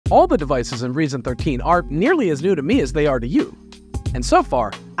All the devices in Reason 13 are nearly as new to me as they are to you. And so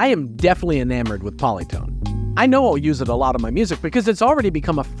far, I am definitely enamored with Polytone. I know I'll use it a lot in my music because it's already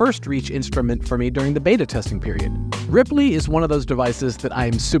become a first-reach instrument for me during the beta testing period. Ripley is one of those devices that I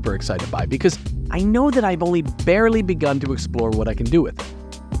am super excited by because I know that I've only barely begun to explore what I can do with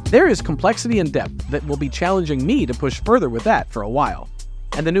it. There is complexity and depth that will be challenging me to push further with that for a while.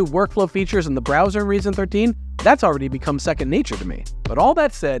 And the new workflow features in the browser in Reason 13, that's already become second nature to me. But all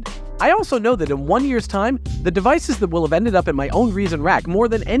that said, I also know that in 1 year's time, the devices that will have ended up in my own Reason rack more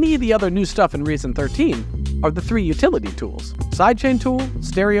than any of the other new stuff in Reason 13 are the 3 utility tools: Sidechain Tool,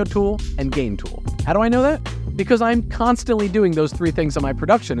 Stereo Tool, and Gain Tool. How do I know that? Because I'm constantly doing those 3 things in my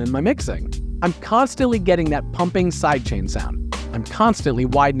production and my mixing. I'm constantly getting that pumping sidechain sound. I'm constantly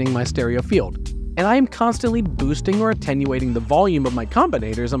widening my stereo field. And I am constantly boosting or attenuating the volume of my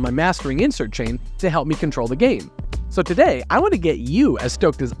combinators on my mastering insert chain to help me control the gain. So today, I want to get you as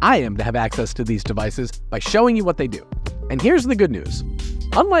stoked as I am to have access to these devices by showing you what they do. And here's the good news.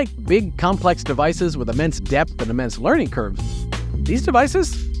 Unlike big, complex devices with immense depth and immense learning curves, these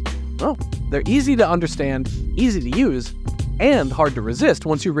devices, well, they're easy to understand, easy to use, and hard to resist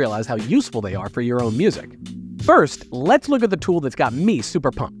once you realize how useful they are for your own music. First, let's look at the tool that's got me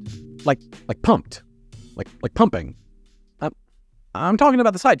super pumped. Like pumping. I'm talking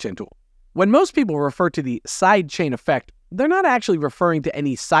about the sidechain tool. When most people refer to the sidechain effect, they're not actually referring to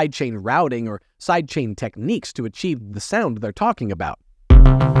any sidechain routing or sidechain techniques to achieve the sound they're talking about.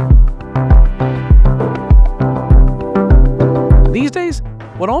 These days,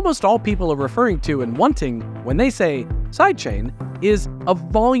 what almost all people are referring to and wanting when they say sidechain is a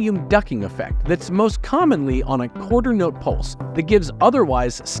volume ducking effect that's most commonly on a quarter note pulse that gives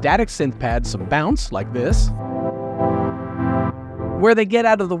otherwise static synth pads some bounce, like this, where they get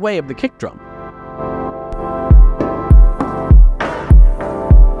out of the way of the kick drum.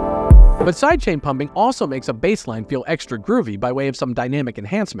 But sidechain pumping also makes a bass line feel extra groovy by way of some dynamic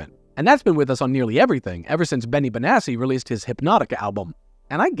enhancement. And that's been with us on nearly everything ever since Benny Benassi released his Hypnotica album.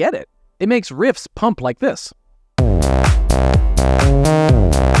 And I get it. It makes riffs pump like this.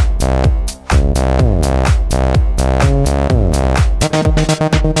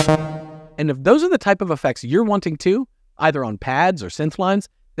 And if those are the type of effects you're wanting too, either on pads or synth lines,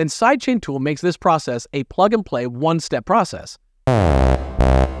 then Sidechain Tool makes this process a plug-and-play one-step process.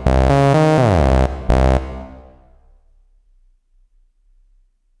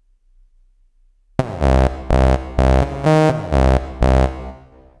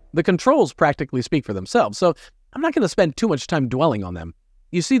 The controls practically speak for themselves, so I'm not going to spend too much time dwelling on them.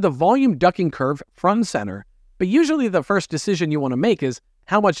 You see the volume ducking curve front and center, but usually the first decision you want to make is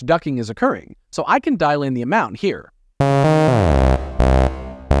how much ducking is occurring, so I can dial in the amount here.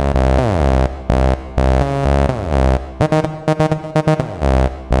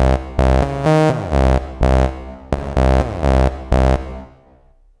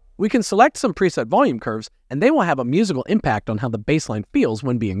 We can select some preset volume curves, and they will have a musical impact on how the bassline feels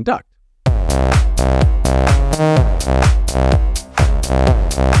when being ducked.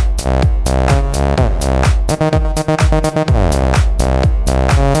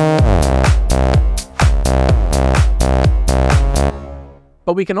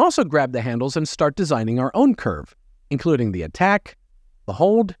 But we can also grab the handles and start designing our own curve, including the attack, the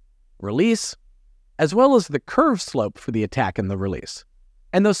hold, release, as well as the curve slope for the attack and the release.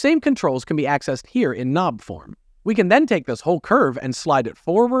 And those same controls can be accessed here in knob form. We can then take this whole curve and slide it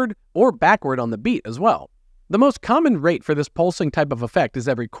forward or backward on the beat as well. The most common rate for this pulsing type of effect is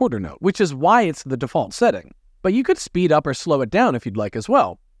every quarter note, which is why it's the default setting. But you could speed up or slow it down if you'd like as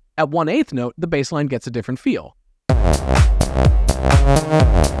well. At 1/8 note, the bass line gets a different feel.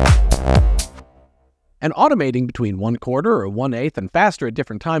 And automating between 1/4 or 1/8 and faster at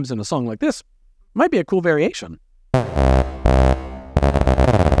different times in a song like this might be a cool variation.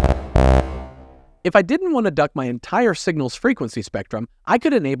 If I didn't want to duck my entire signal's frequency spectrum, I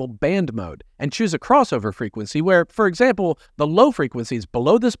could enable band mode and choose a crossover frequency where, for example, the low frequencies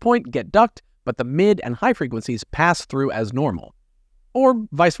below this point get ducked, but the mid and high frequencies pass through as normal. Or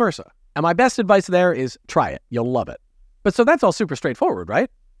vice versa. And my best advice there is try it. You'll love it. But so that's all super straightforward,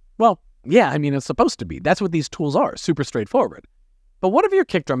 right? Well, yeah, I mean, it's supposed to be. That's what these tools are, super straightforward. But what if your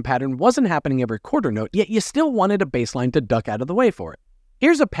kick drum pattern wasn't happening every quarter note, yet you still wanted a bass line to duck out of the way for it?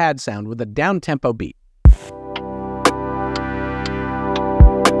 Here's a pad sound with a down-tempo beat.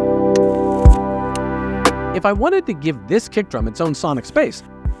 If I wanted to give this kick drum its own sonic space,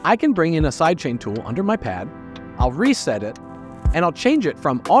 I can bring in a sidechain tool under my pad, I'll reset it, and I'll change it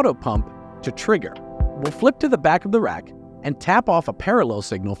from auto pump to trigger. We'll flip to the back of the rack and tap off a parallel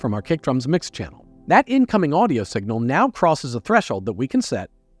signal from our kick drum's mix channel. That incoming audio signal now crosses a threshold that we can set,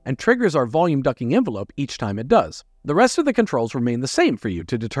 and triggers our volume ducking envelope each time it does. The rest of the controls remain the same for you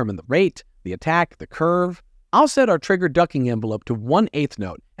to determine the rate, the attack, the curve. I'll set our trigger ducking envelope to 1/8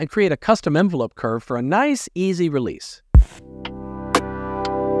 note and create a custom envelope curve for a nice, easy release.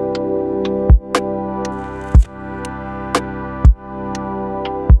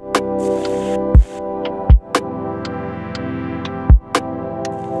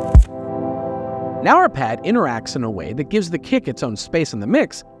 Now our pad interacts in a way that gives the kick its own space in the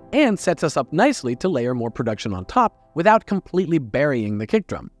mix and sets us up nicely to layer more production on top without completely burying the kick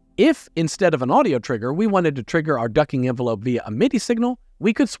drum. If, instead of an audio trigger, we wanted to trigger our ducking envelope via a MIDI signal,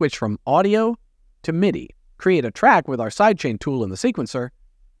 we could switch from audio to MIDI, create a track with our sidechain tool in the sequencer,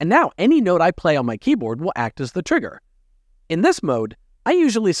 and now any note I play on my keyboard will act as the trigger. In this mode, I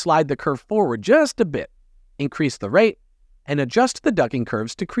usually slide the curve forward just a bit, increase the rate, and adjust the ducking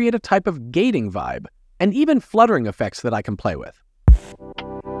curves to create a type of gating vibe, and even fluttering effects that I can play with.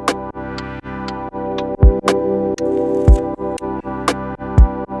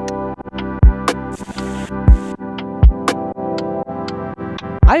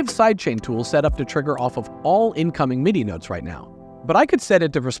 I have Sidechain Tool set up to trigger off of all incoming MIDI notes right now, but I could set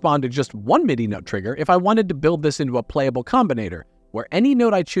it to respond to just one MIDI note trigger if I wanted to build this into a playable combinator, where any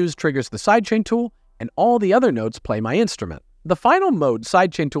note I choose triggers the Sidechain Tool and all the other notes play my instrument. The final mode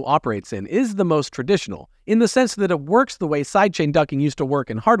Sidechain Tool operates in is the most traditional, in the sense that it works the way sidechain ducking used to work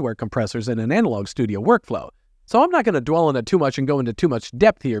in hardware compressors in an analog studio workflow. So I'm not going to dwell on it too much and go into too much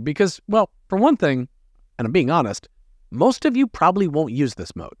depth here because, well, for one thing, and I'm being honest, most of you probably won't use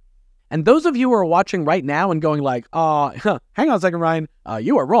this mode. And those of you who are watching right now and going like, hang on a second, Ryan,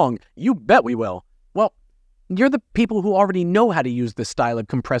 you are wrong. You bet we will. Well, you're the people who already know how to use this style of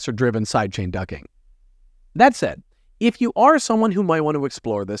compressor-driven sidechain ducking. That said, if you are someone who might want to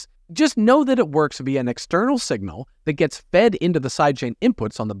explore this, just know that it works via an external signal that gets fed into the sidechain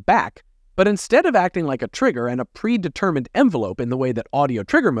inputs on the back, but instead of acting like a trigger and a predetermined envelope in the way that audio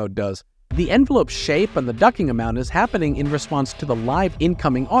trigger mode does, the envelope shape and the ducking amount is happening in response to the live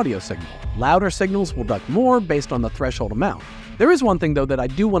incoming audio signal. Louder signals will duck more based on the threshold amount. There is one thing though that I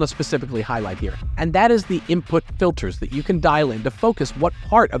do want to specifically highlight here, and that is the input filters that you can dial in to focus what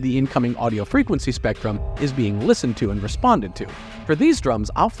part of the incoming audio frequency spectrum is being listened to and responded to. For these drums,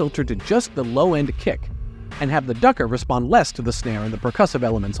 I'll filter to just the low end kick, and have the ducker respond less to the snare and the percussive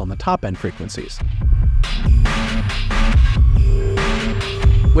elements on the top end frequencies.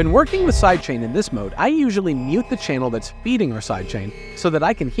 When working with sidechain in this mode, I usually mute the channel that's feeding our sidechain so that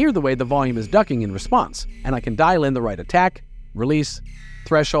I can hear the way the volume is ducking in response, and I can dial in the right attack, release,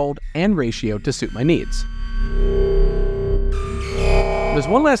 threshold, and ratio to suit my needs. There's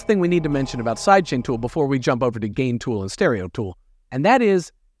one last thing we need to mention about Sidechain Tool before we jump over to Gain Tool and Stereo Tool, and that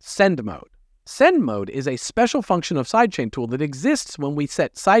is Send Mode. Send Mode is a special function of Sidechain Tool that exists when we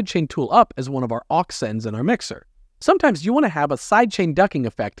set Sidechain Tool up as one of our aux sends in our mixer. Sometimes you want to have a sidechain ducking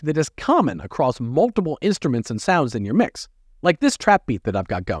effect that is common across multiple instruments and sounds in your mix, like this trap beat that I've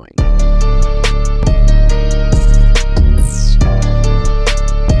got going.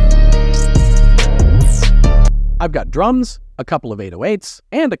 I've got drums, a couple of 808s,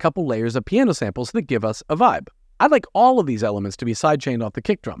 and a couple layers of piano samples that give us a vibe. I'd like all of these elements to be sidechained off the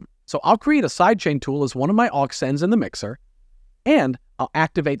kick drum, so I'll create a sidechain tool as one of my aux sends in the mixer, and I'll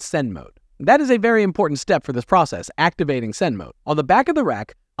activate Send Mode. That is a very important step for this process, activating Send Mode. On the back of the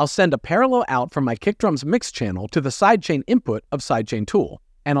rack, I'll send a parallel out from my kick drum's mix channel to the sidechain input of Sidechain Tool,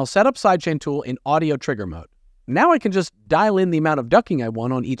 and I'll set up Sidechain Tool in audio trigger mode. Now I can just dial in the amount of ducking I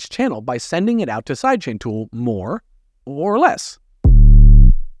want on each channel by sending it out to Sidechain Tool more or less.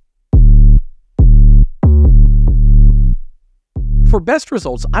 For best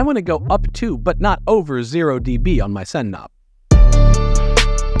results, I want to go up to, but not over 0 dB on my send knob.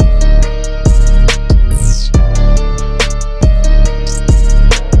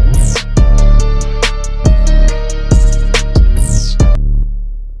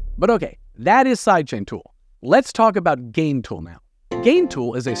 But okay, that is Sidechain Tool. Let's talk about Gain Tool now. Gain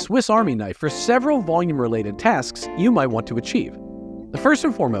Tool is a Swiss Army knife for several volume-related tasks you might want to achieve. The first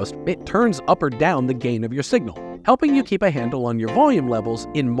and foremost, it turns up or down the gain of your signal, helping you keep a handle on your volume levels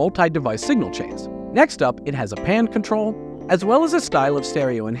in multi-device signal chains. Next up, it has a pan control, as well as a style of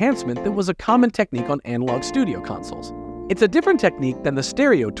stereo enhancement that was a common technique on analog studio consoles. It's a different technique than the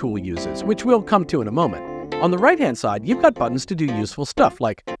Stereo Tool uses, which we'll come to in a moment. On the right-hand side, you've got buttons to do useful stuff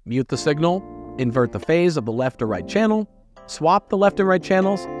like mute the signal, invert the phase of the left or right channel, swap the left and right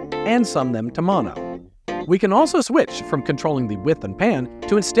channels, and sum them to mono. We can also switch from controlling the width and pan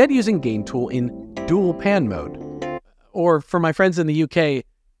to instead using Gain Tool in dual pan mode. Or for my friends in the UK,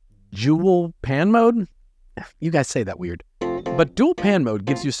 dual pan mode? You guys say that weird. But But dual pan mode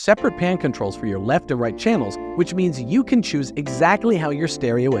gives you separate pan controls for your left and right channels, which means you can choose exactly how your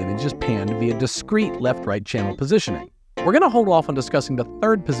stereo image is panned via discrete left-right channel positioning. We're going to hold off on discussing the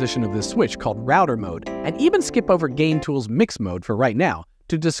third position of this switch called router mode, and even skip over Gain Tool's mix mode for right now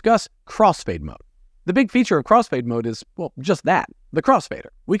to discuss crossfade mode. The big feature of crossfade mode is, well, just that, the crossfader.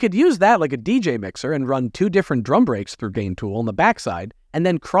 We could use that like a DJ mixer and run 2 different drum breaks through Gain Tool on the backside, and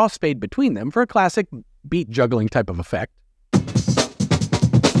then crossfade between them for a classic beat juggling type of effect.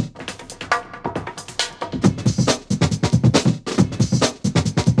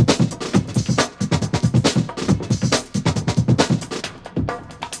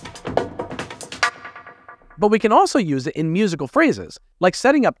 But we can also use it in musical phrases, like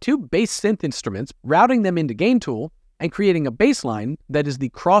setting up 2 bass synth instruments, routing them into Gain Tool, and creating a bass line that is the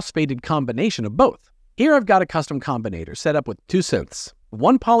cross-faded combination of both. Here I've got a custom combinator set up with 2 synths.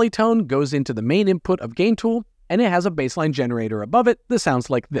 One polytone goes into the main input of Gain Tool, and it has a bassline generator above it that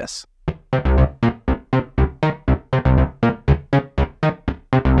sounds like this.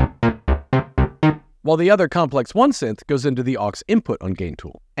 While the other complex 1 synth goes into the aux input on Gain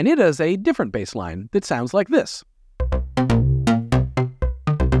Tool, and it has a different bass line that sounds like this.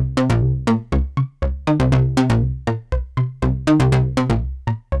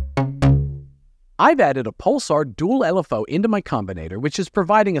 I've added a pulsar dual LFO into my combinator, which is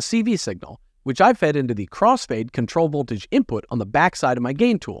providing a CV signal, which I've fed into the crossfade control voltage input on the back side of my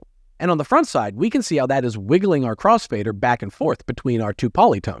Gain Tool. And on the front side, we can see how that is wiggling our crossfader back and forth between our 2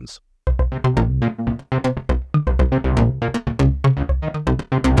 polytones.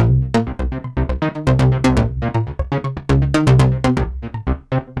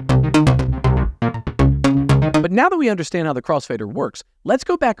 But now that we understand how the crossfader works, let's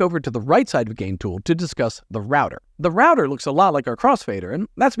go back over to the right side of Gain Tool to discuss the router. The router looks a lot like our crossfader, and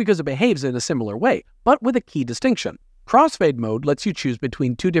that's because it behaves in a similar way, but with a key distinction. Crossfade mode lets you choose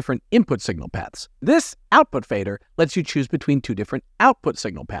between 2 different input signal paths. This output fader lets you choose between 2 different output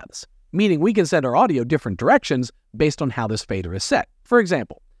signal paths, meaning we can send our audio different directions based on how this fader is set. For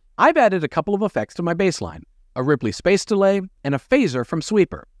example, I've added a couple of effects to my bassline, a Ripley space delay, and a phaser from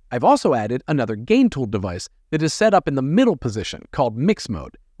Sweeper. I've also added another Gain Tool device that is set up in the middle position called Mix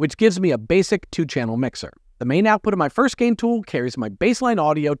Mode, which gives me a basic 2-channel mixer. The main output of my first Gain Tool carries my bassline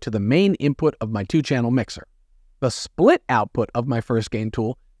audio to the main input of my 2-channel mixer. The split output of my first Gain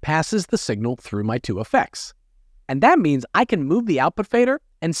Tool passes the signal through my 2 effects. And that means I can move the output fader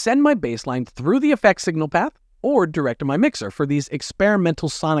and send my bassline through the effect signal path or direct to my mixer for these experimental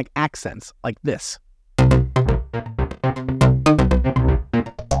sonic accents like this.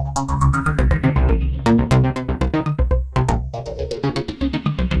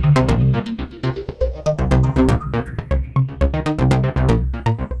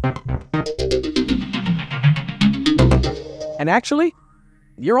 And actually,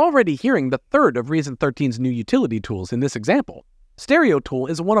 you're already hearing the third of Reason 13's new utility tools in this example. Stereo Tool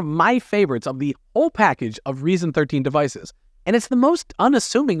is one of my favorites of the whole package of Reason 13 devices, and it's the most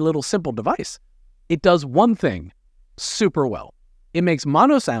unassuming little simple device. It does one thing super well. It makes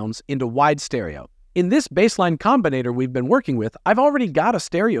mono sounds into wide stereo. In this bassline combinator we've been working with, I've already got a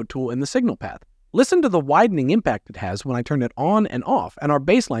stereo tool in the signal path. Listen to the widening impact it has when I turn it on and off, and our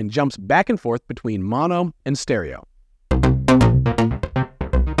bassline jumps back and forth between mono and stereo.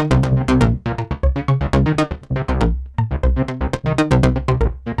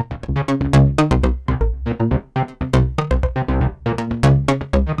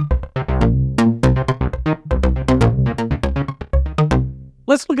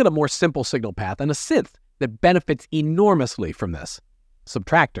 Let's look at a more simple signal path and a synth that benefits enormously from this: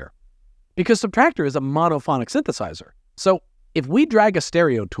 Subtractor. Because Subtractor is a monophonic synthesizer. So if we drag a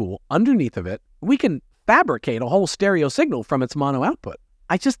stereo tool underneath of it, we can fabricate a whole stereo signal from its mono output.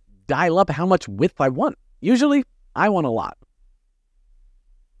 I just dial up how much width I want. Usually, I want a lot.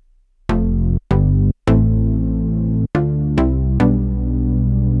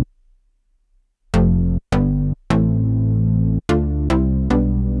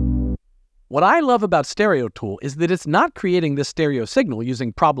 What I love about Stereo Tool is that it's not creating this stereo signal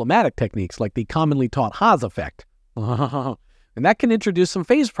using problematic techniques like the commonly taught Haas effect. And that can introduce some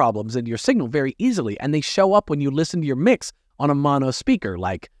phase problems into your signal very easily, and they show up when you listen to your mix on a mono speaker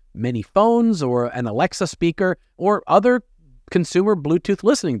like many phones or an Alexa speaker or other consumer Bluetooth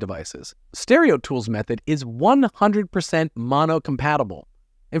listening devices. Stereo Tool's method is 100% mono compatible.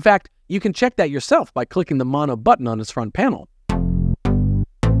 In fact, you can check that yourself by clicking the mono button on its front panel.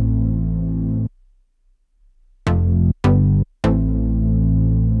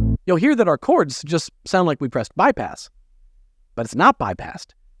 You'll hear that our chords just sound like we pressed bypass. But it's not bypassed.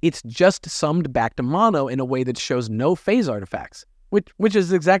 it's just summed back to mono in a way that shows no phase artifacts, which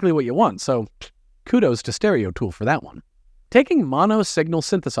is exactly what you want, so kudos to Stereo Tool for that one. Taking mono signal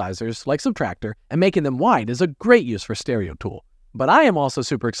synthesizers like Subtractor and making them wide is a great use for Stereo Tool. But I am also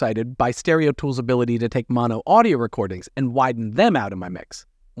super excited by Stereo Tool's ability to take mono audio recordings and widen them out in my mix.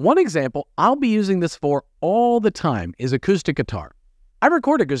 One example I'll be using this for all the time is acoustic guitar. I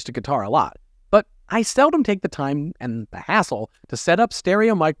record acoustic guitar a lot, but I seldom take the time and the hassle to set up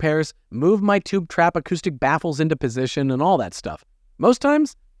stereo mic pairs, move my tube trap acoustic baffles into position, and all that stuff. Most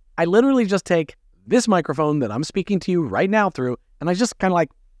times, I literally just take this microphone that I'm speaking to you right now through, and I just kind of like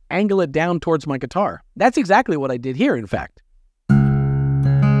angle it down towards my guitar. That's exactly what I did here, in fact.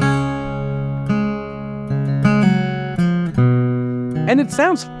 And it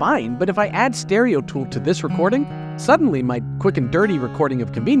sounds fine, but if I add Stereo Tool to this recording, suddenly my quick and dirty recording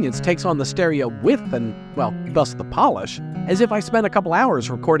of convenience takes on the stereo width and, well, thus the polish, as if I spent a couple hours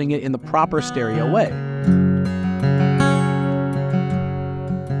recording it in the proper stereo way.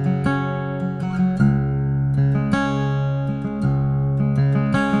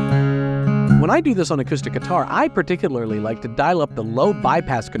 When I do this on acoustic guitar, I particularly like to dial up the low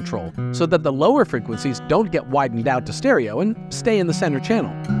bypass control so that the lower frequencies don't get widened out to stereo and stay in the center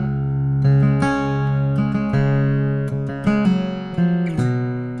channel.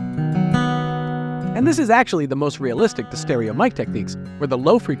 And this is actually the most realistic to stereo mic techniques, where the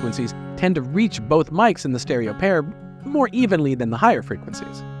low frequencies tend to reach both mics in the stereo pair more evenly than the higher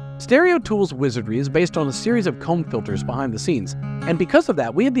frequencies. Stereo Tool's wizardry is based on a series of comb filters behind the scenes, and because of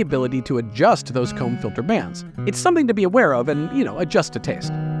that, we have the ability to adjust those comb filter bands. It's something to be aware of and, adjust to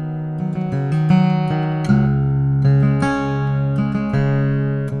taste.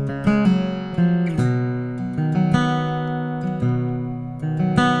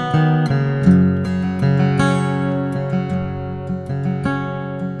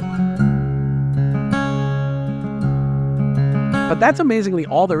 But that's amazingly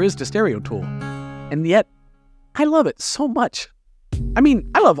all there is to Stereo Tool. And yet, I love it so much. I mean,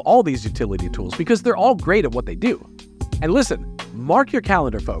 I love all these utility tools because they're all great at what they do. And listen, mark your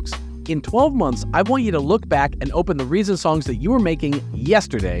calendar, folks. In 12 months, I want you to look back and open the Reason songs that you were making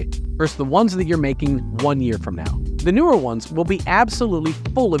yesterday versus the ones that you're making 1 year from now. The newer ones will be absolutely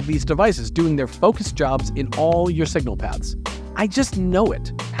full of these devices doing their focused jobs in all your signal paths. I just know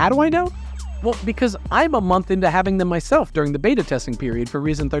it. How do I know? Well, because I'm a month into having them myself during the beta testing period for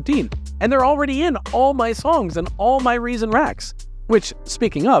Reason 13, and they're already in all my songs and all my Reason racks. Which,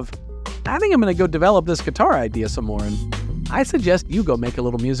 speaking of, I think I'm going to go develop this guitar idea some more, and I suggest you go make a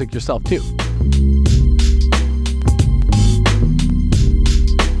little music yourself too.